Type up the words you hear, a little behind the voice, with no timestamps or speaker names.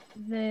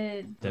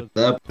The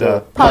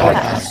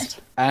podcast.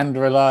 And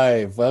we're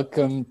live.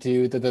 Welcome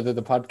to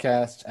the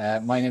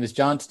podcast. My name is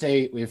John.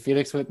 Today we have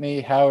Felix with me.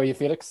 How are you,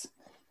 Felix?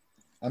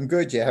 I'm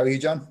good, yeah. How are you,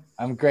 John?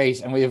 I'm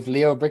great. And we have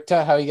Leo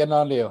Brichta. How are you getting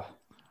on, Leo?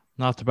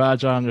 Not too bad,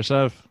 John.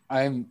 Yourself?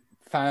 I'm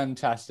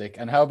fantastic.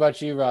 And how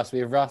about you, Ross? We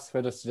have Ross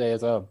with us today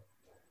as well.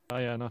 Oh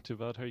yeah, not too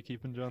bad. How are you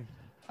keeping, John?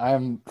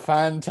 I'm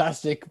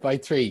fantastic by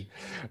 3.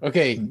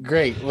 Okay,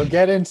 great. We'll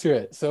get into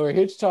it. So we're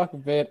here to talk a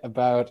bit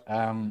about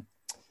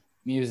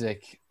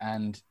music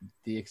and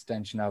the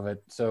extension of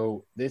it.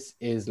 So this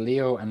is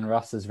Leo and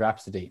Ross's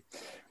Rhapsody.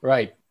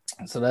 Right.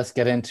 So let's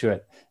get into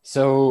it.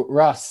 So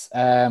Ross,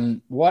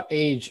 what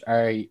age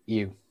are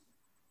you?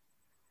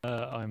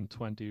 I'm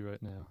 20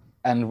 right now.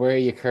 And where are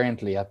you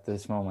currently at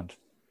this moment?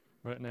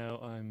 Right now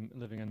I'm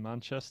living in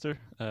Manchester.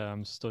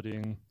 I'm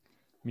studying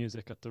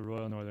music at the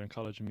Royal Northern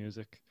College of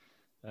Music.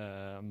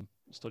 I'm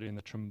studying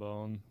the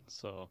trombone,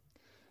 so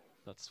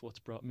that's what's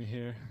brought me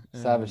here.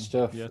 Savage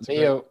stuff. Yeah,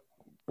 Leo,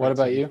 what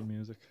about you?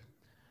 Music.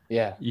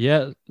 Yeah.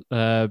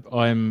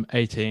 I'm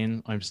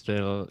 18. I'm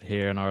still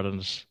here in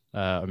Ireland.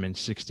 I'm in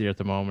 6th year at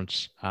the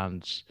moment,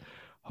 and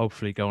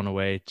hopefully going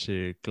away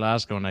to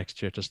Glasgow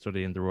next year to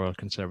study in the Royal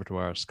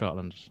Conservatoire of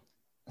Scotland.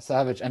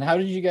 Savage. And how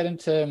did you get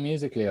into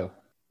music, Leo?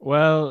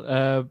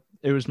 Well,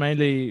 it was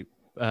mainly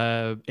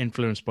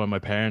influenced by my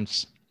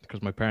parents,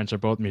 because my parents are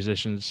both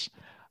musicians,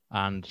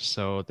 and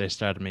so they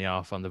started me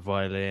off on the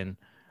violin.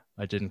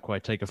 I didn't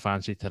quite take a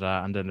fancy to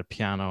that, and then the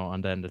piano,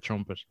 and then the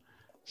trumpet.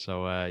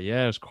 So it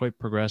was quite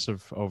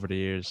progressive over the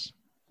years.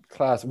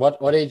 Class.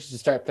 What age did you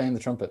start playing the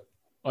trumpet?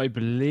 I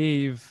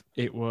believe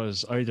it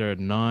was either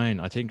 9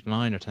 or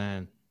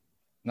 10.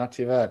 Not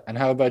too bad. And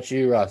how about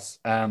you, Ross?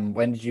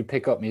 When did you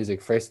pick up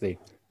music firstly?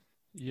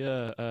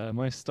 Yeah,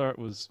 my start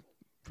was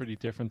pretty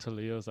different to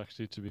Leo's,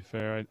 actually, to be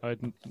fair. I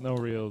had no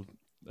real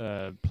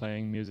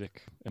playing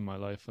music in my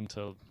life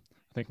until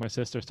I think my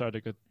sister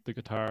started the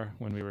guitar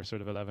when we were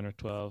sort of 11 or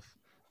 12.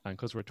 And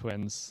because we're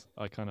twins,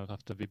 I kind of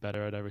have to be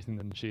better at everything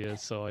than she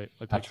is. So I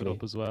picked it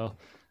up as well.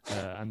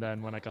 And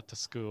then when I got to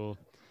school,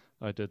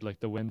 I did like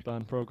the wind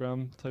band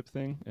program type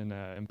thing in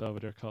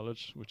Belvedere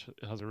College, which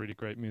has a really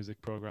great music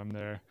program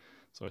there.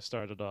 So I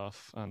started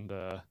off, and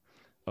I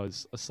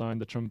was assigned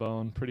the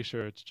trombone. Pretty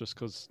sure it's just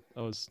because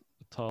I was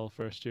a tall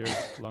first year,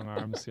 long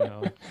arms, That's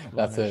long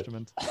it.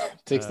 instrument.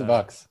 Ticks the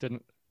box.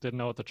 Didn't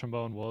know what the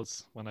trombone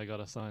was when I got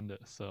assigned it.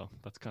 So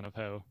that's kind of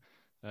how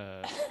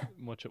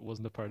much it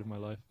wasn't a part of my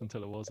life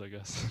until it was, I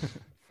guess.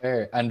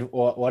 Fair. And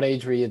what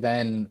age were you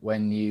then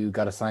when you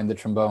got assigned the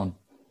trombone?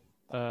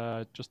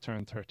 Just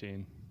turned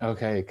 13.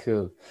 Okay,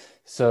 cool.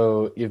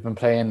 So you've been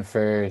playing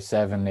for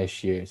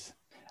 7-ish years.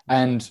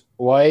 And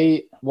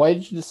why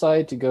did you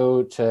decide to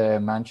go to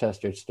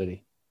Manchester to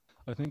study?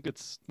 I think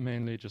it's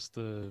mainly just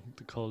the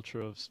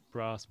culture of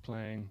brass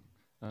playing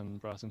and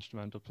brass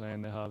instrumental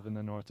playing they have in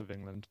the north of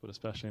England, but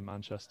especially in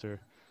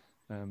Manchester.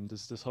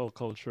 There's this whole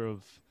culture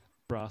of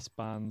brass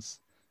bands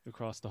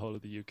across the whole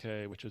of the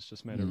UK, which has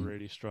just made a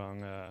really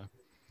strong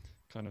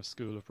kind of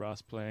school of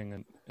brass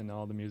playing in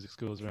all the music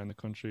schools around the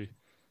country.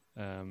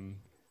 And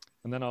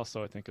then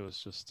also I think it was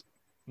just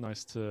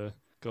nice to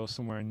go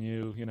somewhere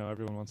new.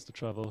 Everyone wants to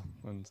travel,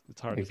 and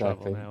it's hard to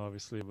travel now,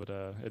 obviously, but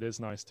it is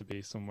nice to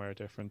be somewhere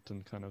different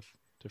and kind of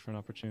different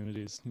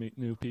opportunities, meet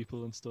new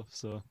people and stuff.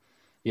 So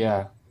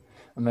yeah,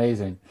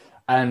 amazing.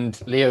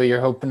 And Leo,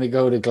 you're hoping to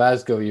go to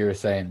Glasgow, you were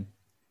saying?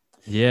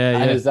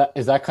 Yeah. Is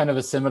that kind of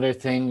a similar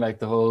thing, like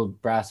the whole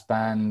brass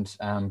band,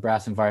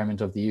 brass environment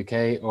of the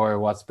UK, or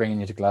what's bringing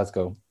you to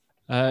Glasgow?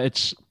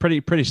 It's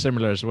pretty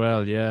similar as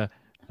well. Yeah,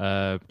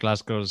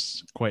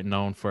 Glasgow's quite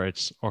known for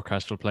its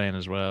orchestral playing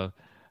as well,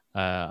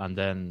 and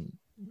then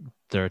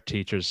their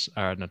teachers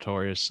are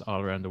notorious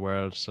all around the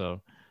world.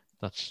 So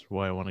that's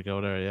why I want to go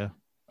there. Yeah.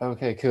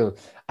 Okay, cool.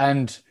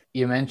 And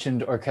you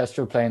mentioned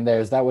orchestral playing there.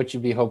 Is that what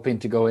you'd be hoping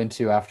to go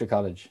into after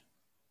college?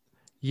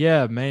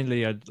 Yeah,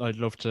 mainly I'd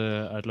love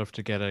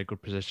to get a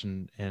good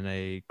position in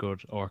a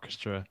good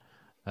orchestra,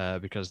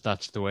 because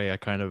that's the way I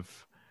kind of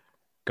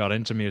got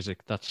into music.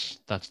 That's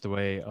the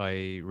way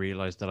I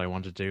realized that I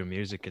wanted to do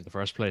music in the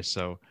first place.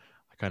 So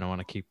I kind of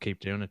want to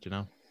keep doing it,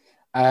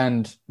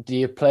 And do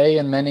you play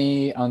in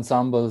many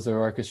ensembles or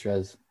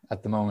orchestras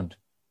at the moment?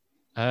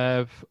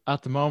 At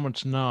the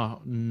moment,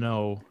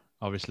 no,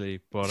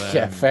 obviously, but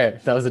yeah,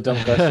 fair. That was a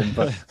dumb question,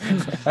 but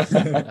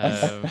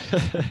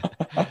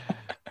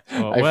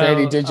I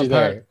fairly did you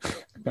there.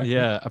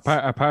 Yeah,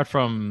 apart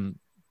from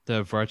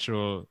the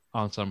virtual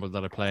ensemble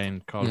that I play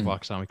in called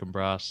Vox Amicum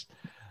Brass,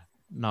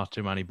 not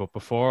too many. But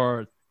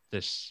before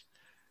this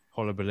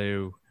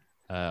hullabaloo,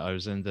 I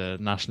was in the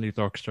National Youth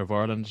Orchestra of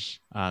Ireland,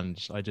 and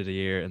I did a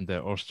year in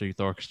the Ulster Youth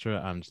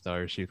Orchestra and the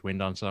Irish Youth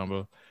Wind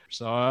Ensemble.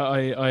 So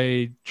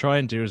I try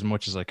and do as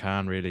much as I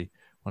can, really,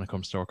 when it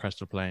comes to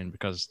orchestral playing,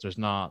 because there's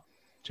not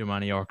too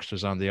many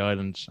orchestras on the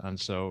island, and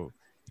so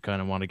you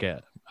kind of want to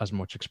get as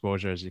much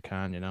exposure as you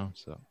can,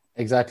 So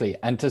exactly.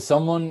 And to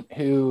someone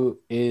who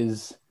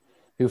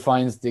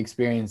finds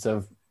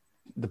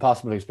the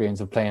possible experience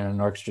of playing in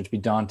an orchestra to be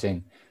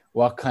daunting,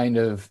 what kind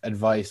of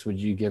advice would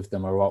you give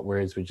them, or what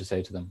words would you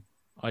say to them?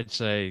 I'd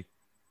say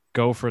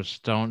go for it.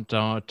 Don't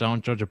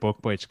judge a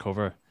book by its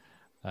cover.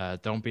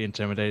 Don't be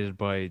intimidated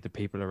by the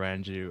people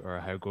around you or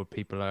how good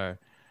people are.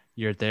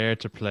 You're there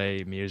to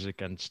play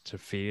music and to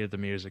feel the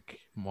music.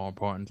 More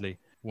importantly,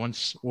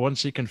 once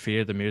you can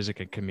feel the music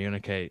and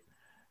communicate,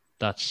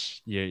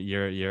 that's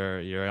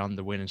you're on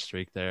the winning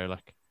streak there.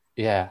 Like,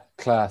 Yeah,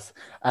 class.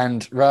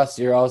 And Ross,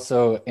 you're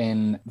also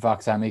in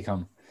Vox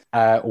Amicum.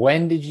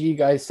 When did you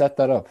guys set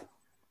that up?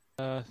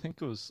 I think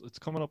it's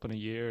coming up in a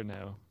year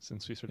now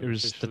since we sort it of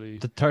was officially.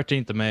 the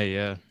 13th of May.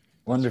 Yeah.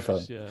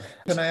 Wonderful. Yeah.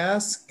 Can I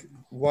ask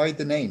why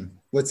the name?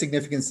 What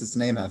significance does the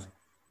name have?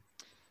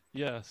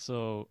 Yeah,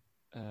 so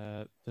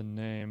the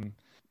name,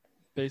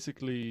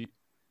 basically,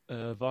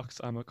 Vox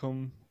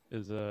Amicum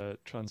is a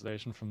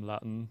translation from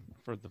Latin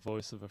for the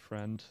voice of a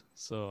friend.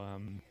 So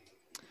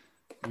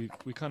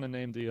we kind of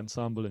named the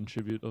ensemble in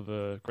tribute of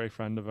a great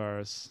friend of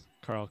ours,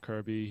 Carl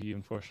Kirby. He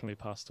unfortunately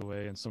passed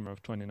away in summer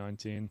of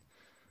 2019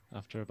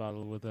 after a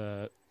battle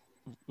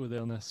with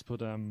illness.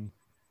 But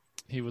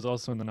he was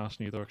also in the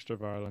National Youth Orchestra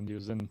of Ireland. He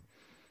was in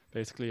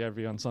basically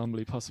every ensemble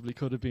he possibly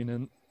could have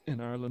been in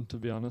Ireland, to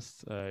be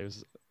honest.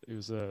 He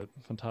was a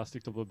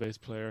fantastic double bass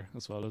player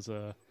as well as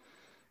a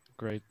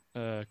great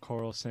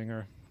choral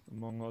singer,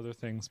 among other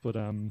things. But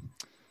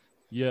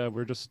yeah,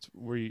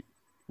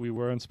 we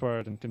were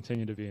inspired and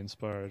continue to be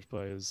inspired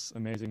by his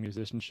amazing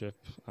musicianship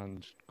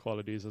and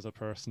qualities as a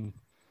person.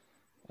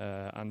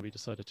 And we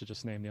decided to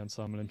just name the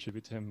ensemble in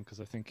tribute to him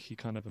because I think he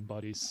kind of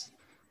embodies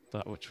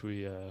that which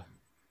we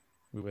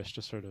wish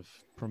to sort of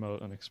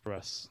promote and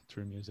express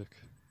through music.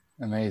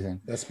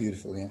 Amazing. That's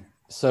beautiful, yeah.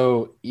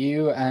 So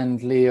you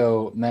and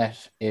Leo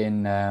met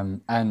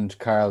and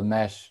Carl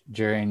met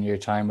during your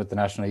time with the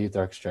National Youth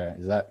Orchestra.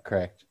 Is that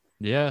correct?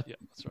 Yeah. Yeah,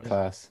 that's right.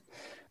 Class.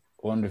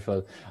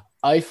 Wonderful.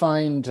 I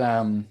find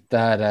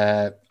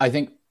that I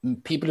think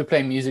people who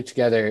play music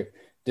together,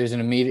 there's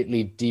an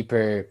immediately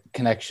deeper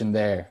connection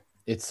there.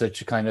 It's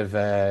such a kind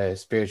of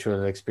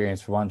spiritual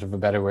experience, for want of a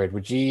better word.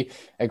 Would you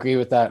agree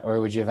with that, or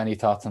would you have any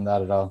thoughts on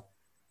that at all?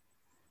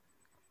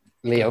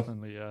 Leo?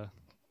 Definitely,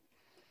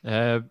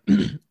 yeah.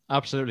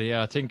 Absolutely,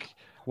 yeah. I think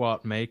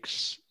what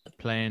makes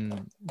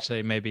playing,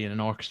 say, maybe in an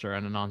orchestra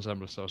and an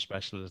ensemble so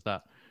special is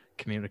that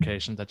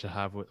communication that you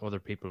have with other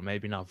people.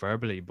 Maybe not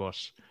verbally, but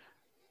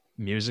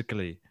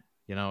musically.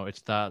 You know,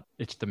 it's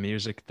the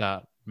music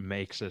that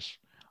makes it,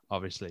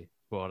 obviously.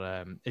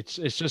 But it's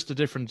just a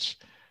different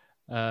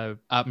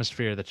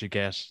atmosphere that you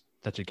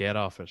get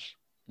off it,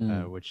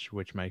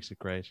 which makes it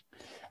great.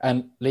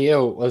 And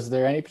Leo, was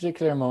there any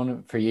particular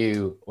moment for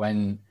you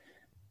when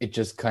it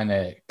just kind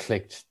of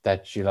clicked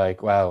that you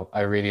like, wow,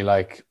 I really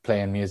like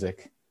playing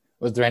music?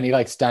 Was there any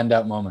like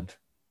standout moment?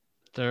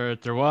 There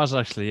was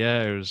actually,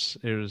 yeah. It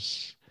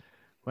was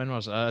when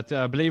was it?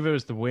 I believe it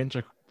was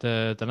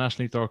the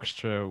National Youth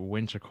Orchestra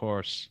winter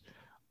course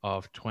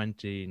of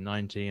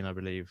 2019, I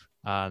believe,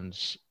 and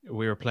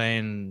we were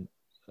playing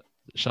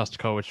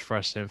Shostakovich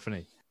First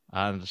Symphony,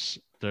 and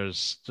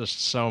there's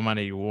just so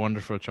many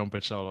wonderful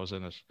trumpet solos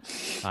in it,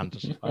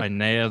 and I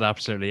nailed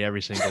absolutely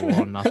every single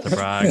one. Not to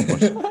brag,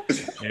 but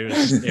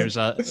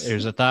it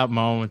was at that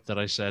moment that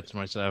I said to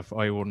myself,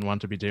 I wouldn't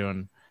want to be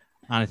doing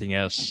anything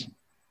else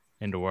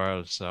in the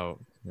world. So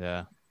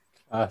yeah.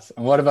 And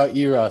what about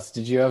you, Ross?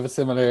 Did you have a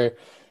similar,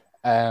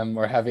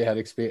 or have you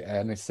had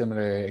any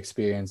similar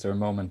experience or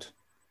moment?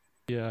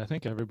 Yeah, I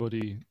think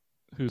everybody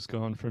who's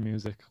gone for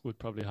music would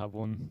probably have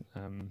one.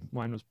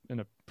 Mine was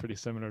in a pretty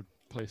similar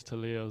place to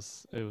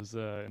Leo's. It was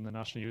in the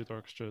National Youth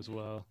Orchestra as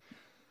well.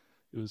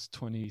 It was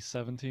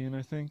 2017,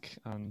 I think,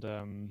 and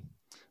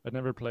I'd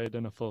never played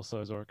in a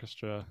full-size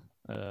orchestra,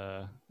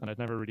 and I'd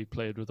never really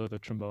played with other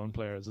trombone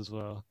players as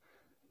well.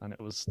 And it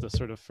was the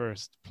sort of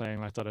first playing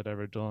like that I'd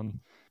ever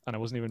done. And I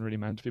wasn't even really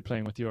meant to be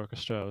playing with the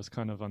orchestra. I was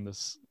kind of on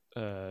this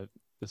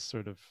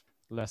sort of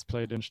less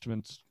played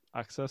instrument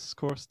access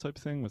course type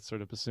thing with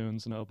sort of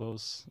bassoons and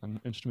oboes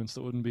and instruments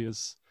that wouldn't be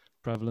as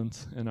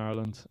prevalent in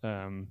Ireland.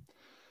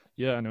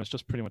 Yeah, and it was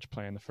just pretty much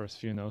playing the first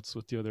few notes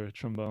with the other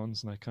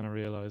trombones, and I kind of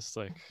realized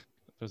like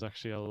there's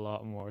actually a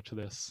lot more to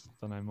this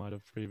than I might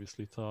have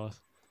previously thought.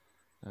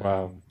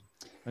 Wow.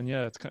 And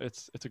yeah,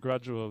 it's a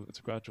gradual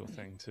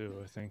thing too.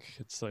 I think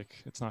it's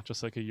not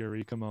just like a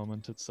eureka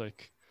moment. It's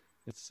like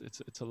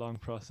it's a long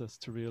process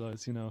to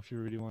realize, you know, if you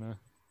really want to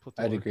put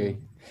the I'd work agree.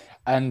 in.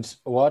 And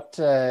what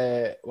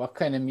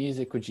kind of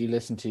music would you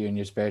listen to in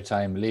your spare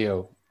time,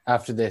 Leo?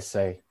 After this,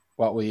 say,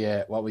 what will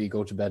you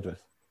go to bed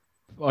with?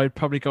 I'd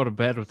probably go to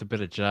bed with a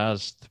bit of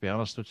jazz, to be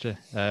honest with you.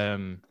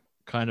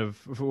 Kind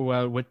of,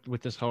 well,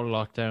 with this whole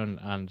lockdown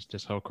and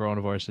this whole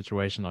coronavirus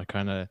situation, I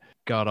kind of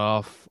got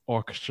off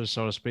orchestras,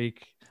 so to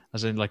speak.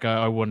 As in, like,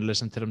 I wouldn't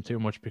listen to them too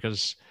much,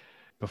 because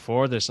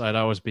before this, I'd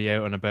always be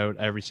out and about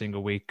every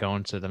single week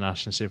going to the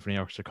National Symphony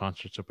Orchestra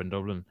concerts up in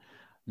Dublin.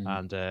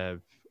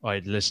 And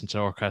I'd listen to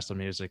orchestral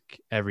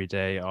music every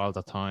day, all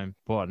the time.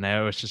 But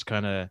now it's just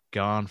kind of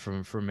gone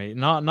from me.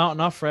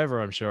 Not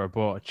forever, I'm sure,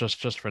 but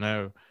just for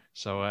now.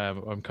 So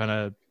I'm kind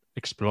of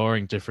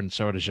exploring different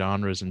sort of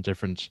genres and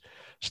different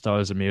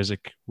styles of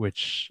music,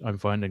 which I'm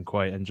finding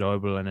quite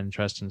enjoyable and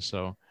interesting.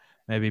 So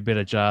maybe a bit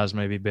of jazz,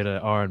 maybe a bit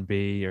of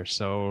R&B or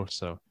soul.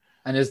 So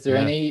And is there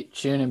Yeah. any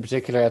tune in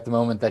particular at the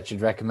moment that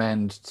you'd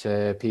recommend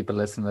to people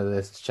listening to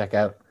this to check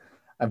out?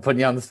 I'm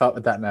putting you on the spot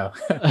with that now.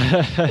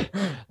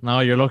 no,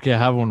 you're lucky I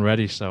have one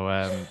ready. So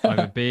I'm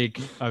a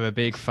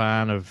big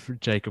fan of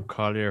Jacob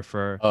Collier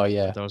for Oh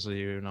yeah, those of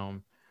you who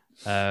know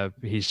him.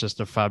 He's just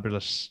a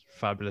fabulous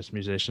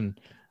musician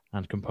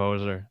and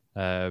composer.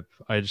 I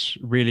just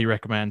really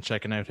recommend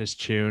checking out his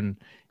tune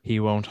 "He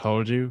Won't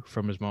Hold You"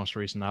 from his most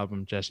recent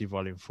album, Jesse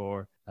Volume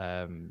 4.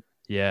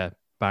 Yeah,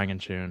 banging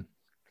tune.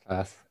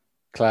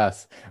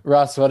 class.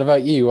 Ross, what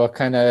about you? What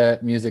kind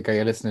of music are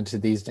you listening to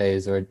these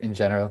days, or in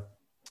general?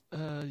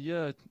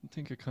 Yeah, I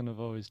think it kind of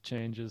always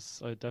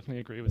changes. I definitely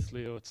agree with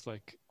Leo. It's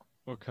like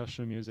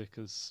orchestral music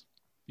is,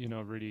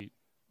 really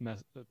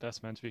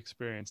best meant to be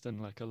experienced in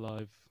like a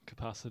live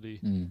capacity.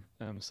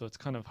 So it's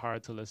kind of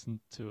hard to listen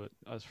to it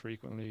as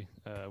frequently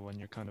when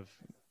you're kind of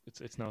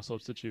it's no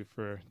substitute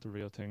for the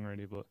real thing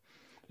really. But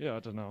yeah, I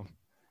don't know.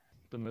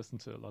 Been listening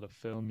to a lot of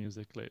film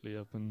music lately.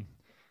 I've been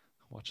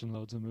watching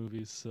loads of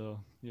movies, so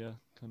yeah,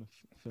 kind of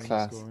film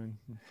Class. scoring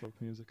and folk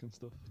music and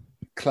stuff.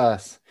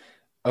 Class.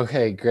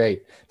 Okay,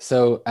 great.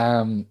 So,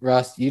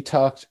 Ross, you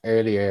talked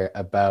earlier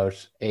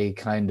about a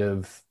kind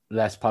of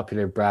less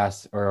popular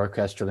brass or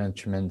orchestral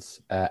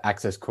instruments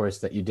access course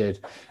that you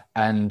did.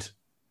 And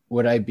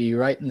would I be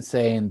right in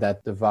saying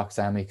that the Vox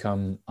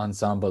Amicum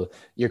ensemble,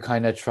 you're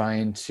kind of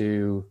trying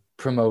to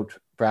promote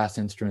brass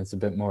instruments a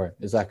bit more?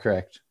 Is that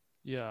correct?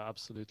 Yeah,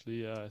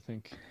 absolutely. Yeah, I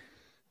think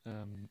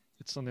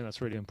it's something that's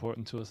really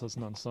important to us as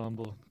an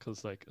ensemble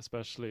because, like,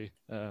 especially,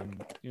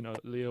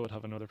 Leo would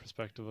have another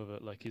perspective of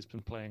it. Like, he's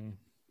been playing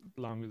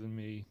longer than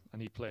me,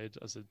 and he played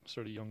as a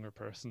sort of younger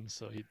person,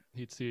 so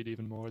he'd see it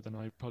even more than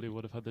I probably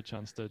would have had the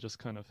chance to. Just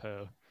kind of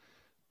how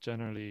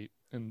generally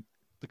in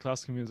the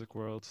classical music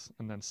world,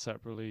 and then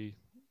separately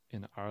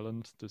in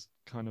Ireland, there's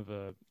kind of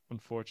a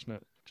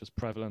unfortunate just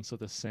prevalence of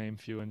the same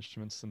few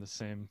instruments and the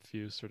same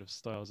few sort of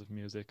styles of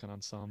music and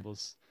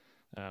ensembles.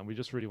 We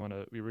really want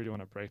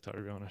to break that.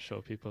 We want to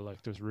show people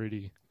like there's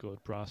really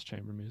good brass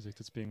chamber music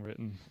that's being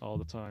written all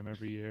the time,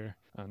 every year,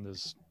 and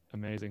there's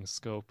amazing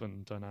scope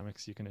and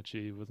dynamics you can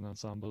achieve with an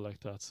ensemble like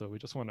that. So we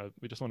just want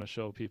to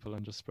show people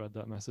and just spread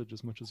that message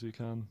as much as we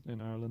can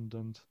in Ireland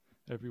and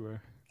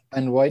everywhere.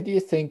 And why do you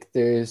think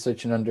there's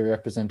such an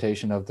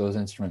underrepresentation of those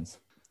instruments?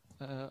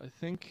 I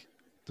think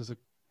there's a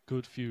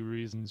good few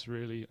reasons,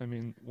 really. I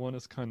mean, one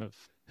is kind of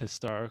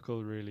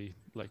historical, really.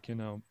 Like,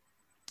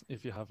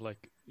 if you have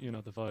like,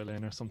 the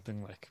violin or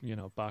something, like,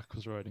 Bach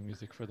was writing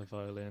music for the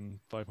violin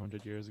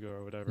 500 years ago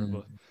or whatever.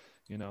 But,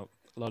 a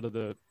lot of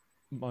the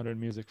modern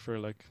music for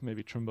like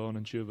maybe trombone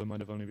and tuba might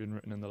have only been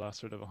written in the last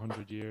sort of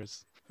 100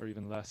 years or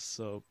even less.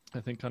 So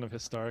I think kind of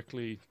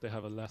historically they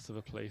have a less of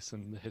a place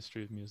in the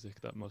history of music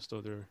that most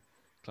other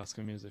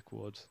classical music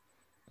would.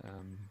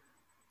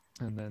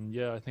 And then,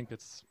 yeah, I think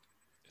it's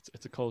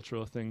a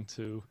cultural thing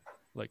too.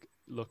 Like,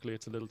 luckily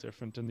it's a little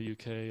different in the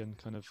UK and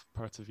kind of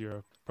parts of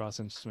Europe. Brass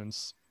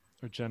instruments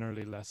are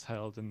generally less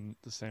held in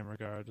the same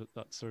regard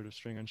that sort of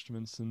string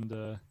instruments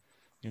and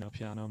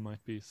piano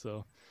might be.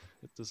 So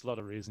there's a lot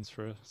of reasons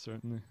for it,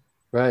 certainly.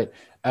 Right.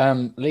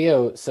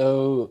 Leo,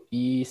 so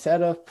you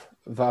set up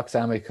Vox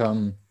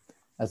Amicum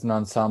as an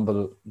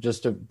ensemble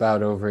just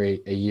about over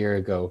a year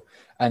ago.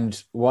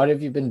 And what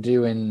have you been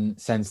doing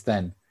since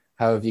then?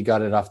 How have you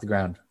got it off the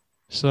ground?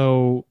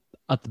 So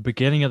at the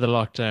beginning of the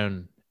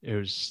lockdown, it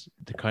was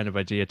the kind of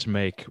idea to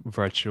make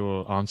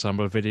virtual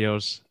ensemble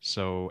videos.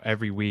 So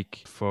every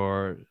week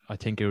for, I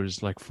think it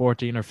was like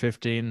 14 or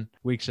 15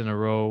 weeks in a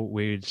row,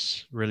 we'd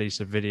release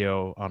a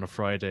video on a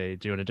Friday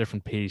doing a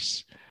different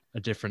piece, a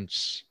different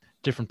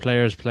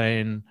players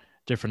playing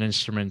different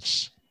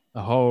instruments,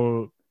 a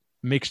whole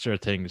mixture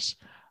of things.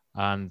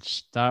 And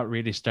that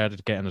really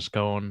started getting us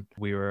going.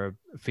 We were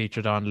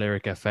featured on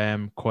Lyric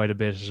FM quite a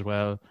bit as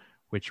well,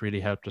 which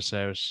really helped us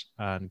out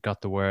and got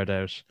the word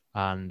out.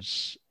 And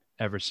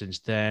ever since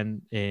then,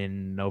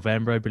 in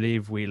November, I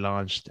believe, we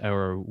launched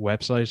our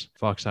website,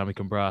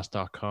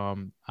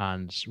 voxamicumbrass.com,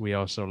 and we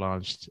also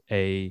launched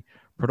a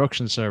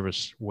production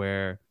service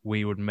where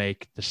we would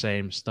make the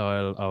same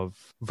style of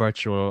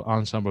virtual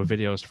ensemble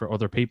videos for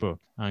other people.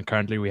 And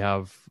currently we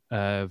have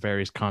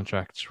various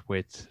contracts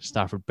with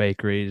Stafford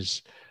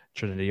Bakeries,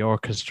 Trinity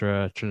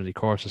Orchestra, Trinity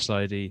Choir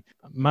Society,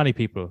 many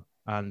people.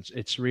 And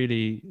it's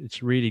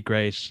really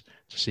great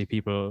to see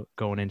people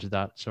going into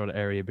that sort of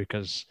area,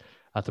 because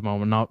at the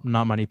moment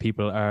not many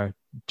people are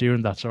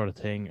doing that sort of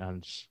thing,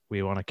 and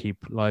we want to keep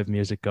live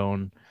music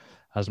going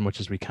as much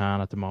as we can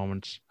at the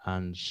moment.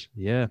 And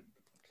yeah.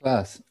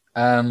 Class.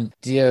 Do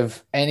you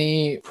have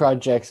any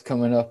projects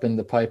coming up in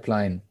the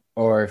pipeline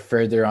or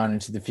further on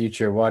into the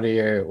future? What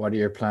are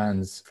your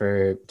plans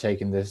for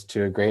taking this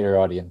to a greater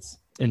audience?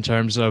 In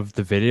terms of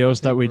the videos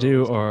that we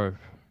do, or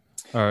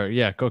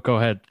yeah, go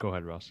ahead,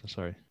 Ross.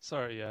 Sorry.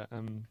 Yeah.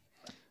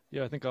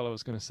 Yeah, I think all I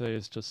was going to say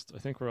is just I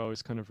think we're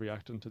always kind of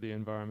reacting to the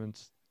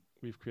environment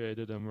we've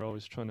created, and we're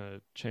always trying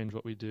to change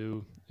what we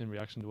do in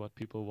reaction to what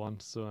people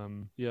want. So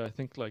yeah, I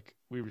think like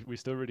we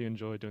still really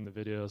enjoy doing the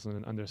videos,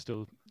 and they're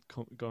still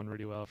going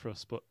really well for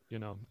us. But you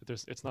know,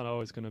 it's not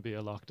always going to be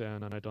a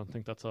lockdown, and I don't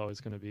think that's always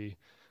going to be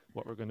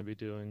what we're going to be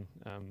doing.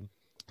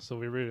 So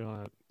we really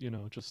want to, you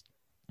know, just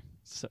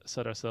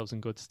set ourselves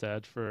in good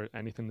stead for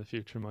anything the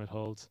future might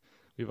hold.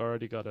 We've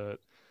already got a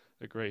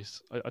great.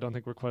 I don't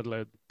think we're quite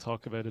allowed to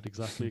talk about it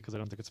exactly because I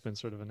don't think it's been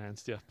sort of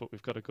announced yet. But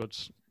we've got a good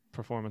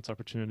performance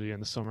opportunity in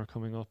the summer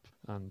coming up,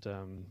 and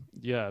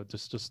yeah,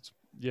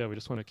 we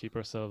just want to keep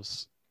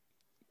ourselves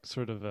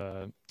sort of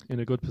in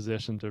a good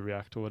position to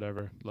react to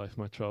whatever life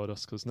might throw at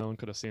us, because no one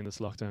could have seen this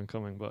lockdown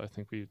coming, but I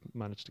think we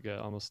managed to get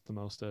almost the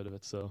most out of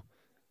it, so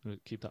we'll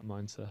keep that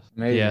mindset.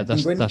 Amazing. Yeah,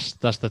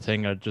 that's the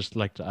thing I'd just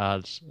like to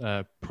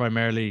add.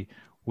 Primarily,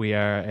 we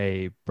are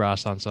a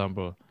brass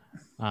ensemble,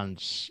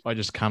 and I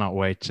just cannot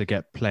wait to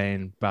get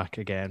playing back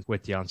again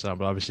with the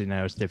ensemble. Obviously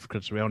now it's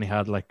difficult, so we only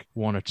had like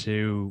 1 or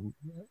 2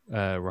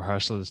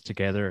 rehearsals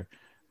together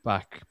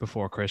back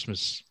before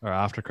Christmas or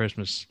after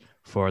Christmas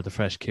for the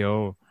Fresh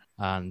Kyo,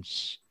 and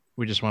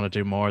we just want to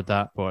do more of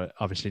that, but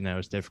obviously now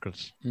it's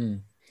difficult.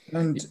 And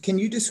can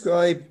you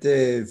describe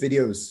the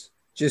videos,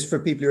 just for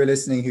people who are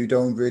listening who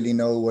don't really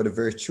know what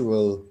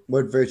virtual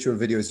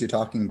videos you're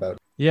talking about?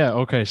 Yeah,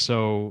 okay,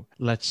 so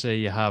let's say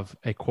you have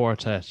a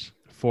quartet,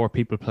 4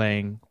 people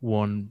playing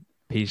one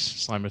piece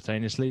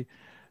simultaneously,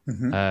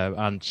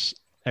 and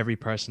every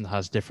person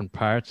has different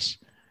parts,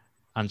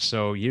 and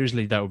so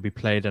usually that would be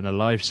played in a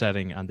live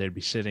setting, and they'd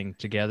be sitting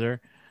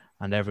together,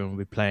 and everyone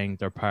would be playing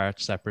their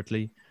parts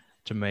separately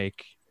to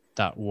make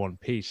that one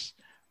piece.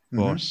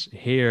 But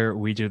here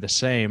we do the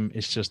same.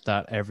 It's just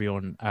that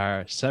everyone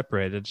are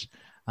separated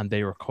and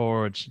they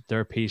record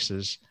their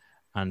pieces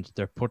and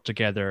they're put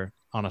together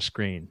on a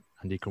screen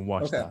and you can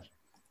watch that.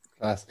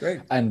 Class.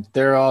 Great. And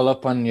they're all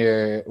up on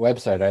your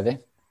website, are they?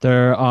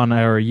 They're on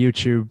our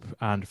YouTube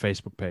and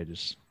Facebook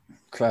pages.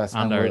 Class.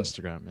 And our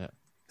Instagram, yeah.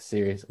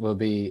 Series. We'll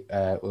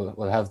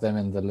have them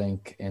in the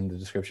link in the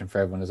description for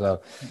everyone as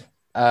well.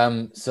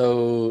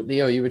 So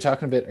Leo, you were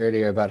talking a bit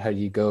earlier about how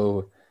you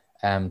go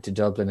to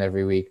Dublin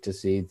every week to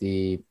see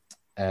the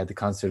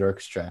concert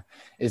orchestra.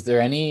 Is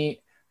there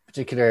any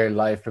particular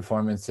live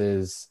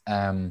performances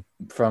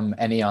from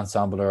any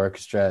ensemble or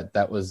orchestra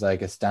that was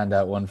like a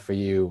standout one for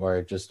you,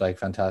 or just like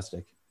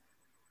fantastic?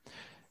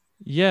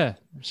 Yeah,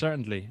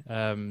 certainly.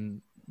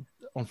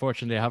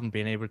 Unfortunately, I haven't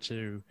been able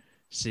to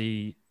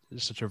see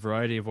such a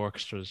variety of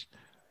orchestras,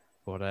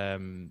 but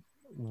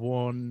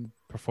one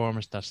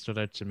performance that stood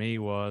out to me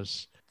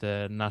was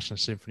the National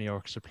Symphony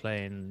Orchestra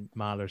playing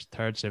Mahler's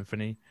Third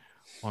Symphony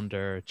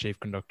under Chief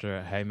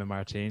Conductor Jaime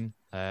Martin.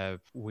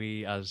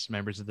 We, as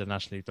members of the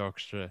National Youth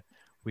Orchestra,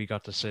 we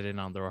got to sit in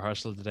on the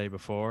rehearsal the day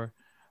before,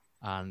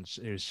 and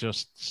it was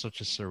just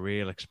such a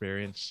surreal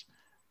experience.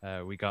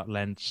 We got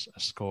lent a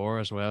score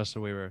as well, so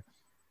we were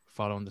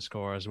following the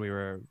score as we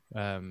were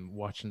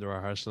watching the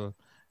rehearsal,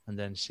 and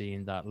then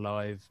seeing that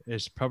live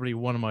is probably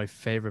one of my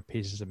favorite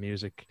pieces of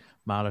music,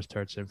 Mahler's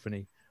Third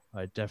Symphony.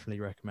 I definitely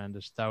recommend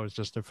it. That was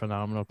just a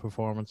phenomenal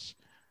performance.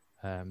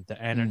 The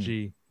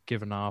energy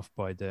given off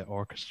by the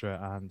orchestra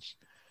and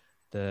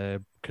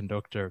the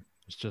conductor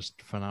is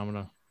just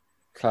phenomenal.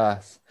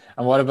 Class.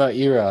 And what about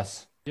you,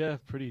 Ross? Yeah,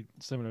 pretty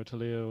similar to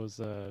Leo.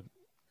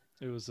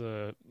 It was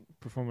a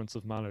performance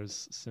of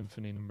Mahler's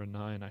Symphony No.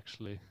 9,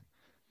 actually,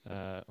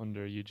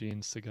 under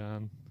Eugene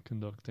Sagan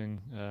conducting.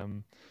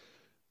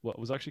 What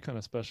was actually kind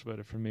of special about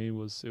it for me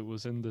was it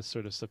was in this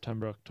sort of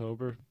September,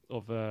 October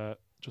of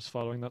just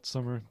following that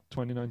summer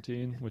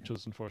 2019, which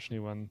was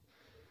unfortunately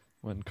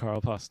when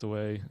Carl passed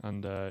away.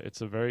 And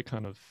it's a very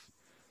kind of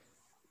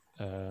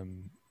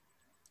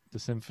the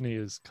symphony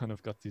has kind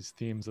of got these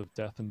themes of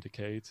death and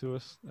decay to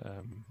it,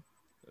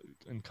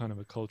 in kind of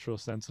a cultural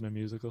sense and a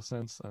musical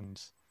sense.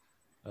 And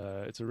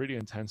it's a really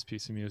intense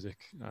piece of music,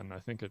 and I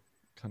think it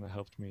kind of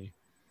helped me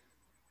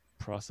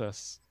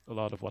process a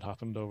lot of what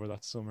happened over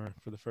that summer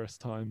for the first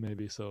time,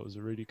 maybe. So it was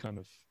a really kind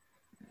of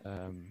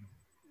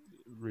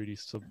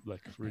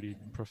really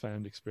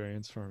profound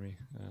experience for me.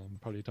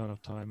 Probably don't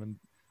have time in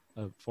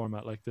a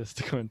format like this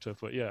to go into it,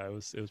 but yeah, it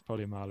was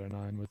probably Mahler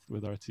 9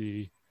 with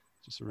RTE.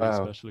 Just a really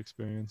special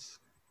experience.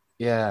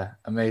 Yeah,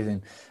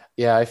 amazing.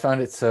 Yeah, I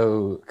found it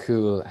so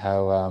cool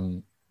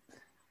how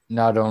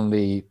not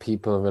only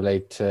people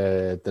relate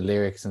to the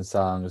lyrics and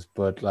songs,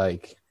 but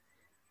like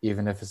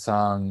even if a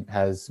song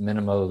has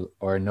minimal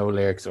or no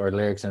lyrics or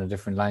lyrics in a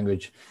different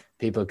language,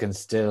 people can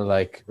still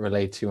like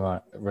relate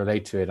to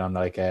it on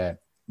like a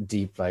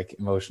deep like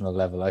emotional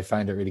level. I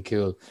find it really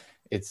cool.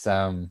 It's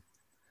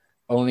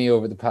only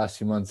over the past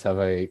few months have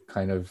I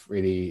kind of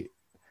really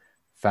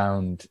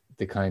found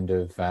the kind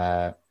of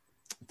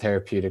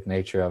therapeutic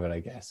nature of it, I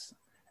guess.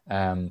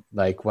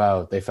 Like,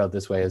 wow, they felt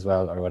this way as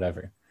well, or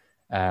whatever.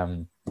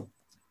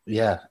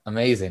 Yeah,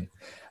 amazing.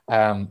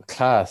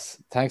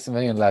 Class. Thanks a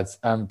million, lads.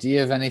 Do you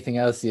have anything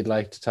else you'd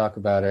like to talk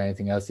about, or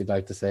anything else you'd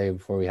like to say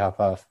before we hop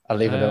off? I'll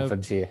leave it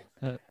open to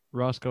you.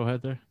 Ross, go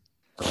ahead there.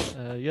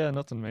 Yeah,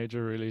 nothing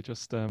major really.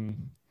 Just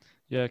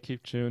yeah,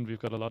 keep tuned. We've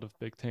got a lot of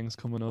big things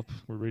coming up.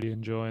 We're really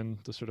enjoying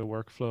the sort of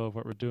workflow of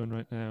what we're doing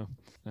right now.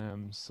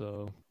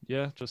 So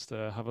yeah, just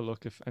have a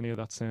look if any of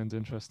that sounds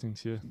interesting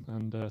to you.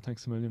 And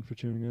thanks a million for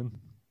tuning in.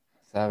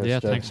 Savage Yeah,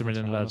 stuff. thanks a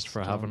million, lads, Thomas,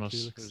 for John, having us.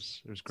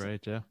 Felix. It was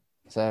great. Yeah.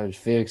 Savage.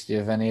 Felix, do you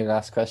have any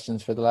last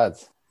questions for the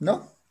lads?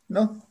 No,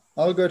 no,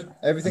 all good.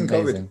 Everything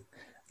covered.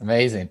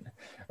 Amazing.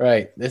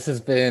 Right. This has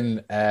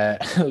been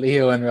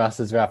Leo and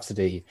Ross's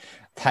Rhapsody.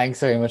 Thanks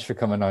very much for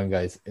coming on,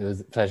 guys. It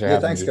was a pleasure Yeah,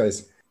 having thanks, you.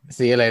 guys.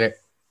 See you later.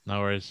 No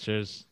worries. Cheers.